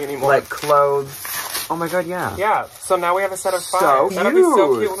yell at me anymore. Like clothes. Oh my god, yeah. Yeah, so now we have a set of 5. So That'll be so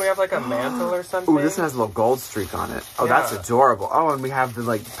cute. cute when we have like a mantle or something. Ooh, this has a little gold streak on it. Oh, Yeah. that's adorable. Oh, and we have the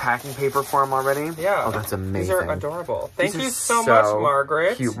like packing paper for them already. Yeah. Oh, that's amazing. These are adorable. Thank These you are so much,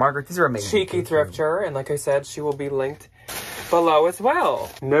 Margaret. Cute. Margaret, these are amazing. Cheeky thrifter, and like I said, she will be linked below as well.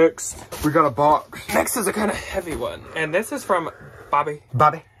 Next. We got a box. Next is a kind of heavy one, and this is from Bobby.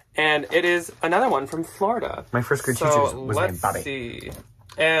 Bobby. And it is another one from Florida. My first grade So teacher was let's named Bobby. see.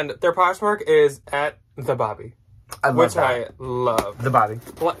 And their Poshmark is at the Bobby, I love which that. I love. The Bobby.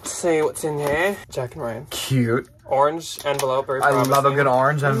 Let's see what's in here. Jack and Ryan. Cute. Orange envelope, very I promising. love a good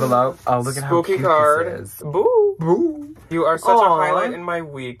orange envelope. Oh, look at how Spooky cute card. this is. Boo. Boo. You are such a Aw. highlight in my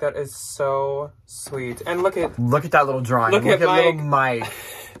week. That is so sweet. And look at Look at that little drawing. Look at little Mike. Mike.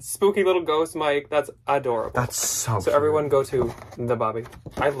 spooky little ghost Mike. That's adorable. That's so So cute. everyone go to the Bobby.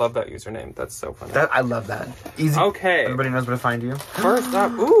 I love that username. That's so funny. I love that. Easy. Okay. Everybody knows where to find you. First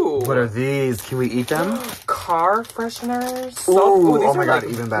up, ooh. What are these? Can we eat them? Car fresheners? Ooh, these oh my are, god,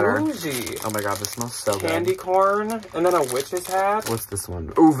 like, even better. bougie. Oh my god, this smells so Candy good. corn, and then a witch's hat. What's this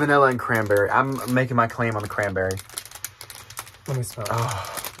one? Ooh, vanilla and cranberry. I'm making my claim on the cranberry. Let me smell.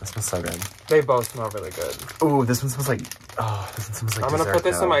 Oh, that smells so good. They both smell really good. Ooh, this one smells like. Oh, this one smells like. I'm gonna dessert, put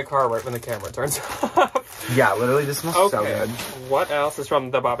this though. in my car right when the camera turns off. Yeah, literally, this smells so Okay. good. What else is from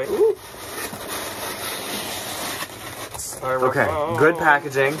the Bobby? Ooh. Okay, good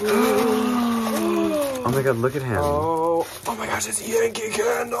packaging. Oh my god, look at him. Oh my gosh, it's Yankee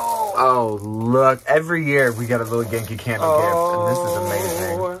Candle. Oh, look. Every year we get a little Yankee Candle gift, and this is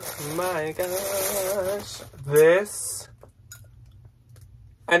amazing. Oh my gosh. This.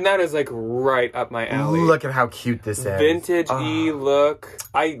 And that is like right up my alley. Look at how cute this is. Vintage-y look.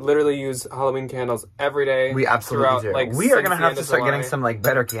 I literally use Halloween candles every day. We absolutely throughout, do. Like, We are since going to the have end to of start getting July. some like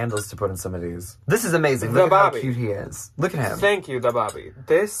better candles to put in some of these. This is amazing. The Look at how Bobby. cute he is. Look at him. Thank you, the Bobby.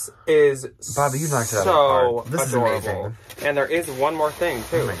 This is Bobby, you knocked it out of the so park. This is adorable. amazing. And there is one more thing,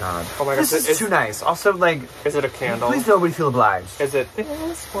 too. Oh my god. Oh my gosh. This is too nice. Also, like, Is it a candle? please nobody feel obliged. Is it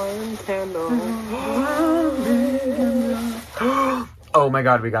this one candle? Oh my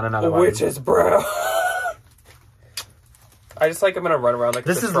god, we got another one. Witch's brew. I just like I'm gonna run around like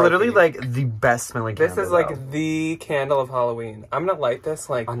This the is trophy. literally like the best smelling candle. This is like the candle of Halloween. I'm gonna light this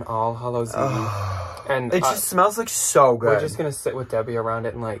like on All Hallows Eve. And It just smells like so good. we're just gonna sit with Debbie around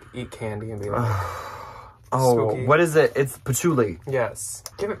it and like eat candy and be like, oh, spooky. what is it? It's patchouli. yes.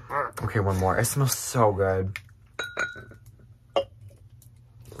 Give it. Okay, one more. It smells so good.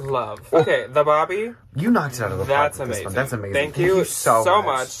 Love. Okay, the Bobby. You knocked it out of the That's park with this amazing. one. That's amazing. Thank you so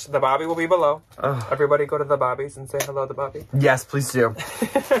much. The Bobby will be below. Ugh. Everybody go to the Bobbies and say hello to Bobby. Yes, please do.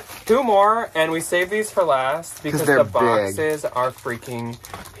 2 more, and we saved these for last because they're the big. boxes are freaking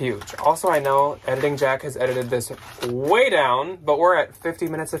huge. Also, I know Editing Jack has edited this way down, but we're at 50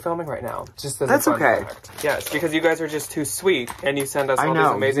 minutes of filming right now. Just as That's a fun okay. fact. Yes, because you guys are just too sweet, and you send us I all know.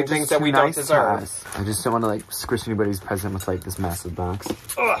 these amazing you're just things that too we don't nice to deserve. us. I just don't want to like squish anybody's present with like this massive box.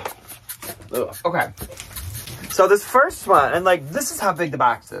 Ugh. Ugh. Okay. So this first one, and like this is how big the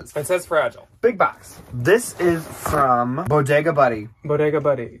box is. It says fragile. Big box. This is from Bodega Buddy, Bodega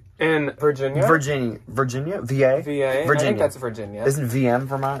Buddy in Virginia. Virginia, VA, VA. Virginia. I think that's Virginia. Isn't VM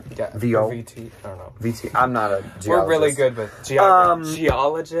Vermont? yeah. VO, or VT. I don't know. VT. I'm not a geologist. We're really good with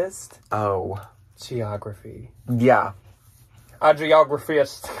geologist. Oh, Geography. yeah. A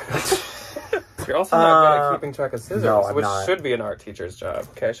geographist. You're also not good at keeping track of scissors, no, I'm which not. should be an art teacher's job.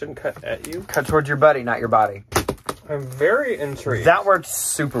 Okay, I shouldn't cut at you. Cut towards your buddy, not your body. I'm very intrigued. That worked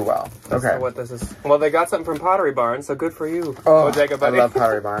super well. Okay. So what this is? Well, they got something from Pottery Barn, so good for you, Oh, Bodega I Buddy. love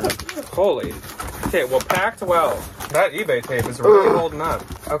Pottery Barn. Holy. Okay, well, packed well. That eBay tape is really holding up.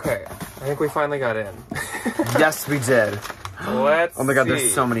 Okay, I think we finally got in. Yes, we did. Let's Oh my god, see.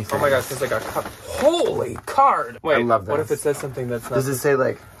 there's so many Oh my things. gosh, there's like a cup. Holy card! Wait, I love what if this. it says something that's not... Does it say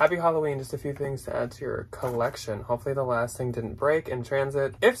like... Happy Halloween, just a few things to add to your collection. Hopefully the last thing didn't break in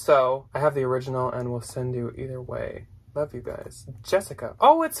transit. If so, I have the original and will send you either way. Love you guys. Jessica.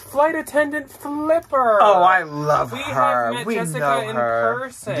 Oh, it's Flight Attendant Flipper! Oh, I love We her. have met we Jessica know in her.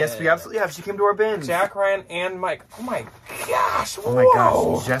 person. Yes, we absolutely have. She came to our binge. Jack, Ryan, and Mike. Oh my gosh, Oh my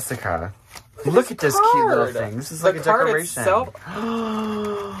whoa. gosh, Jessica. Look at this cute little card. thing. This is The like a card decoration. itself-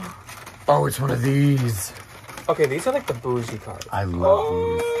 Oh, it's one of these. Okay, these are like the bougie cards. I love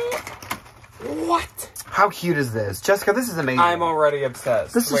these. What? How cute is this? Jessica, this is amazing. I'm already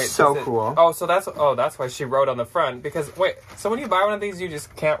obsessed. This is so cool. Oh, so that's why she wrote on the front. Because, wait, so when you buy one of these, you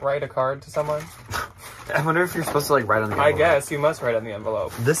just can't write a card to someone? I wonder if you're supposed to, like, write on the envelope. I guess you must write on the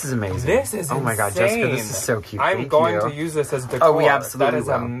envelope. This is amazing. This is Oh my god, Jessica, this is so cute. I'm going to use this as decor. Oh, we absolutely That is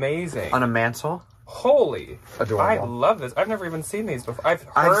will. amazing. On a mantle? Holy. Adorable. I love this. I've never even seen these before. I've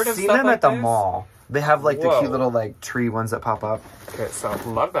heard of seen stuff them like at the this. mall. They have, like, the Whoa. cute little, like, tree ones that pop up. Okay, so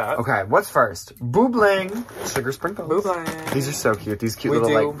like that. Okay, what's first? Boobling. Sugar sprinkles. Boobling. These are so cute. These cute We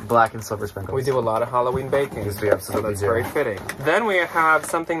little, do- like, black and silver sprinkles. We do a lot of Halloween baking. Yes, we absolutely so that's do. very fitting. Then we have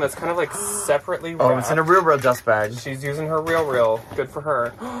something that's kind of like separately wrapped. Oh, it's in a real dust bag. She's using her real. Good for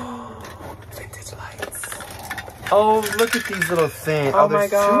her. Vintage lights. Oh, look at these little things. Oh,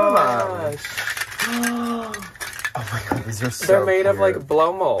 there's my two of gosh. them. Oh my god, these are so They're made of cute. like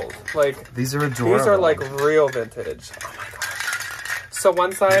blow mold. Like These are adorable. these are like real vintage. Oh my gosh. So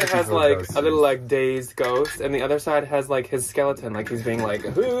one side has like ghosts. a little like dazed ghost, and the other side has like his skeleton, like he's being like.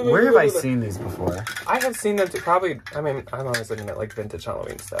 Where have I seen these before? I have seen them too. Probably. I mean, I'm always looking at like vintage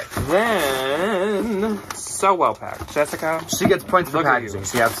Halloween stuff. Then so well packed, Jessica. She gets points for Look at packaging. you.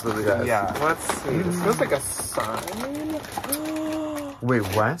 She absolutely does. Yeah. Let's see. This feels like a sign. Wait,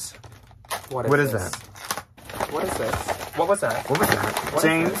 what? What is that? What is this? What was that? What was that? What is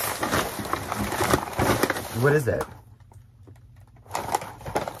James? this? What is it?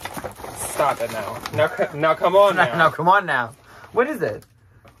 Stop it now. Now come on now. No, come on now. What is it?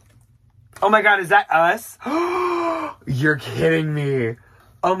 Oh my god, is that us? You're kidding me.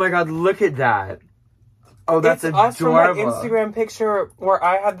 Oh my god, look at that. Oh, that's it's adorable. us from that Instagram picture where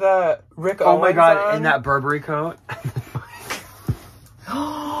I had the Rick Oh my Owens god, on. in that Burberry coat.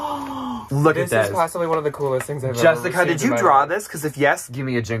 Look at This this. is possibly one of the coolest things I've ever Jessica, received did in you my draw life. this? Because if yes, give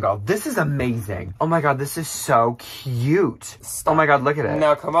me a jingle. This is amazing. Oh my god, this is so cute. Stop. Oh my god, look at it.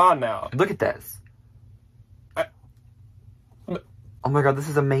 Now come on now. Look at this. Oh my god, this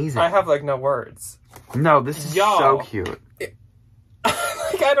is amazing. I have like no words. No, this is Y'all. so cute.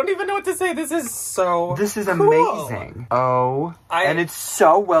 Like I don't even know what to say. This is so This is cool. amazing. Oh. And it's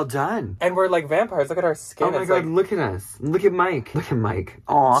so well done. And we're like vampires. Look at our skin. Oh my It's god, like, look at us. Look at Mike. Look at Mike.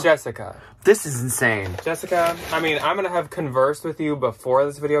 Aw. Jessica. This is insane. Jessica, I mean, I'm going to have conversed with you before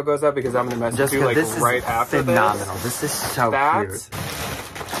this video goes up because I'm going to message Jessica, you like this is right after phenomenal. This is so cute.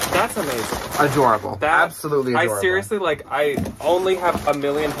 That's amazing. Adorable. Absolutely adorable. I seriously, like, I only have a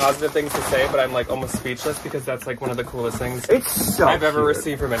million positive things to say, but I'm, like, almost speechless because that's, like, one of the coolest things It's so I've ever cute.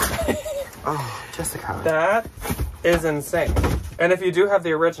 received from anybody. Oh, Jessica. That is insane. And if you do have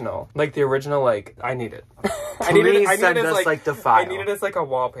the original, like, I need it. Please send us, like, the file. I need it as, like, a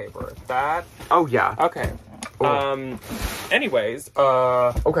wallpaper. That, Oh, yeah. okay. Oh. Anyways,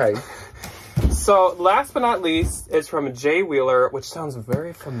 Okay. so last but not least is from Jay Wheeler, which sounds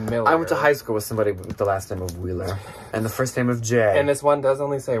very familiar. I went to high school with somebody with the last name of Wheeler and the first name of Jay. And this one does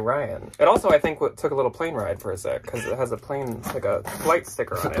only say Ryan. It also, I think, took a little plane ride for a sec because it has a plane, like a flight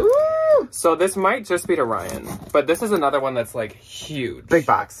sticker on it. Ooh. So this might just be to Ryan, but this is another one that's like huge. Big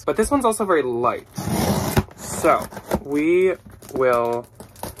box. But this one's also very light. So we will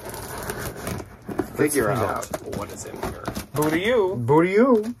figure find out what is in here. Boo to you. Boo to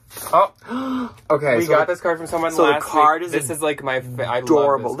you. Oh, Okay. we so got this card from someone so the last card week. is This is like my I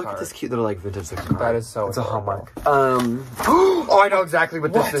adorable. love this Look card. at this cute little like vintage card. That is so It's a adorable. Hallmark. Oh, I know exactly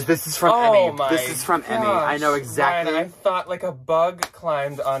what this What? is. This is from Oh Emmy. my This is from Emmy. gosh, I know exactly. Ryan, I thought like a bug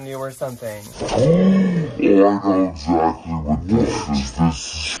climbed on you or something. I know exactly what this is.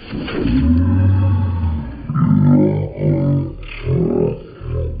 This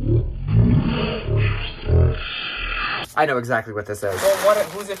I know exactly what this is. Well,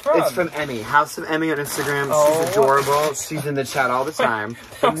 who's it from? It's from Emmy. House of Emmy on Instagram. Oh. She's adorable. She's in the chat all the time.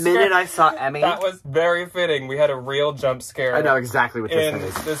 The minute I saw Emmy, That was very fitting. We had a real jump scare. I know exactly what this in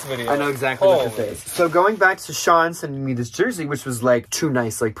is. this video. I know exactly what Holy. this is. So going back to Sean sending me this jersey, which was like too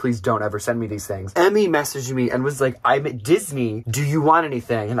nice, like please don't ever send me these things. Emmy messaged me and was like, I'm at Disney. Do you want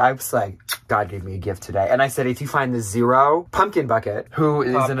anything? And I was like, God gave me a gift today. And I said, if you find the Zero Pumpkin Bucket, who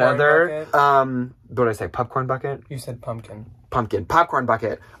is Popcorn another, bucket? what did I say? Popcorn Bucket? You said pumpkin. Pumpkin. Popcorn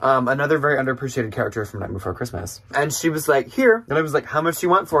Bucket. Another very underappreciated character from Night Before Christmas. And she was like, here. And I was like, how much do you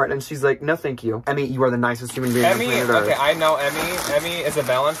want for it? And she's like, no, thank you. Emmy, you are the nicest human being on Emmy, planet Earth. okay, I know Emmy. Emmy is a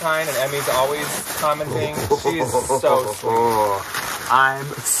Valentine, and Emmy's always commenting. She's so sweet. I'm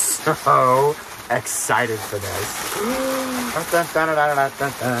so excited for this.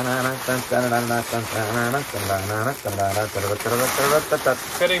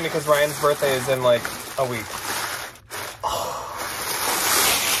 Fitting because Ryan's birthday is in like a week.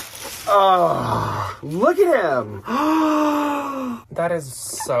 Oh. Look at him. That is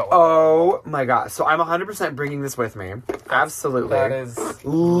so... Oh my god. So I'm 100% bringing this with me. Absolutely. That is...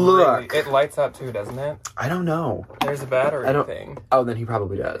 Look. Really, it lights up too, doesn't it? I don't know. There's a battery thing. Oh, then he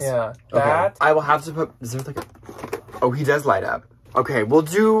probably does. Yeah. Okay. That... I will have to put... Is there like a... Oh, he does light up. Okay, we'll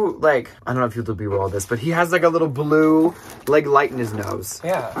do, like... I don't know if you'll do B-roll of this, but he has, like, a little blue, like, light in his nose.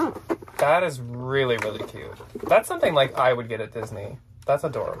 Yeah. That is really, really cute. That's something, like, I would get at Disney. That's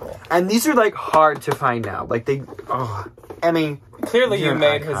adorable. And these are, like, hard to find now. Like, they... Oh, Emmy... Clearly you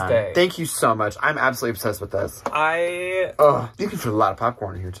made his day. Thank you so much. I'm absolutely obsessed with this. Oh, you can fit a lot of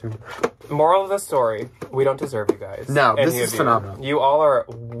popcorn in here, too. Moral of the story, we don't deserve you guys. No, this is phenomenal. You all are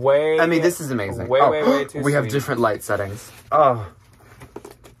way... I mean, this is amazing. Way too We have sweet. different light settings. Oh.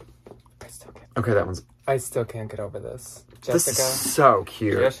 I still can't. Okay, that one's... I still can't get over this. Jessica. This is so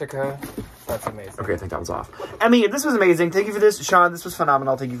cute. Jessica. That's amazing. Okay, I think that was off. Emmy, this was amazing. Thank you for this. Sean, this was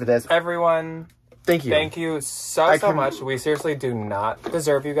phenomenal. Thank you for this. Everyone... Thank you. Thank you so much. We seriously do not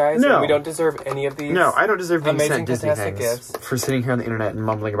deserve you guys. No. We don't deserve any of these. No, I don't deserve being amazing, sent Disney fantastic things gifts. for sitting here on the internet and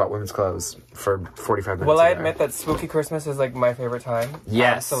mumbling about women's clothes for 45 minutes. Will I a day. admit that spooky Christmas is like my favorite time?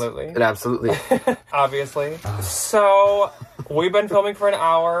 Yes. Absolutely. It absolutely. Obviously. So, we've been filming for an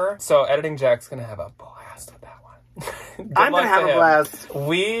hour. So, Editing Jack's going to have a blast with that one. I'm going to have a blast.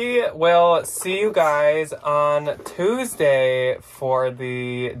 We will see you guys on Tuesday for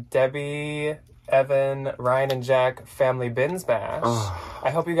the Debbie, Evan, Ryan, and Jack Family Bins Bash. I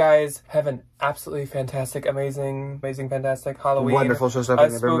hope you guys have an absolutely fantastic, amazing, fantastic Halloween. Wonderful show stuff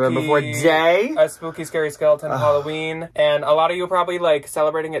I've never done before. Day. A spooky, scary skeleton Halloween. And a lot of you are probably like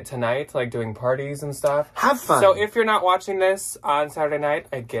celebrating it tonight, like doing parties and stuff. Have fun. So if you're not watching this on Saturday night,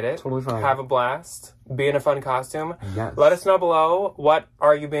 I get it. Totally fine. Have a blast. Be in a fun costume. Yes. Let us know below, what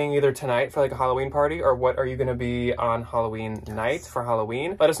are you being either tonight for like a Halloween party, or what are you going to be on Halloween night for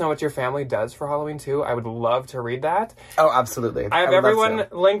Halloween. Let us know what your family does for Halloween too. I would love to read that. Oh, absolutely. I have everyone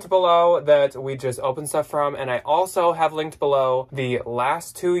linked below that we just opened stuff from, and I also have linked below the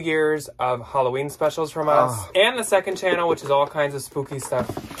last 2 years of Halloween specials from us, and the second channel, which is all kinds of spooky stuff.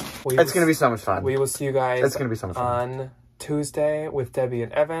 It's going to be so much fun. We will see you guys It's going to be so much fun. on Tuesday with Debbie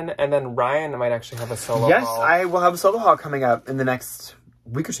and Evan, and then Ryan might actually have a solo Yes, haul I will have a solo haul coming up in the next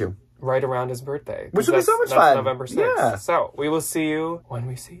week or two. right around his birthday. Which will be so much that's fun. November 6th. Yeah. So, we will see you when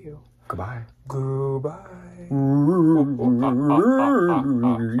we see you. Goodbye. Goodbye.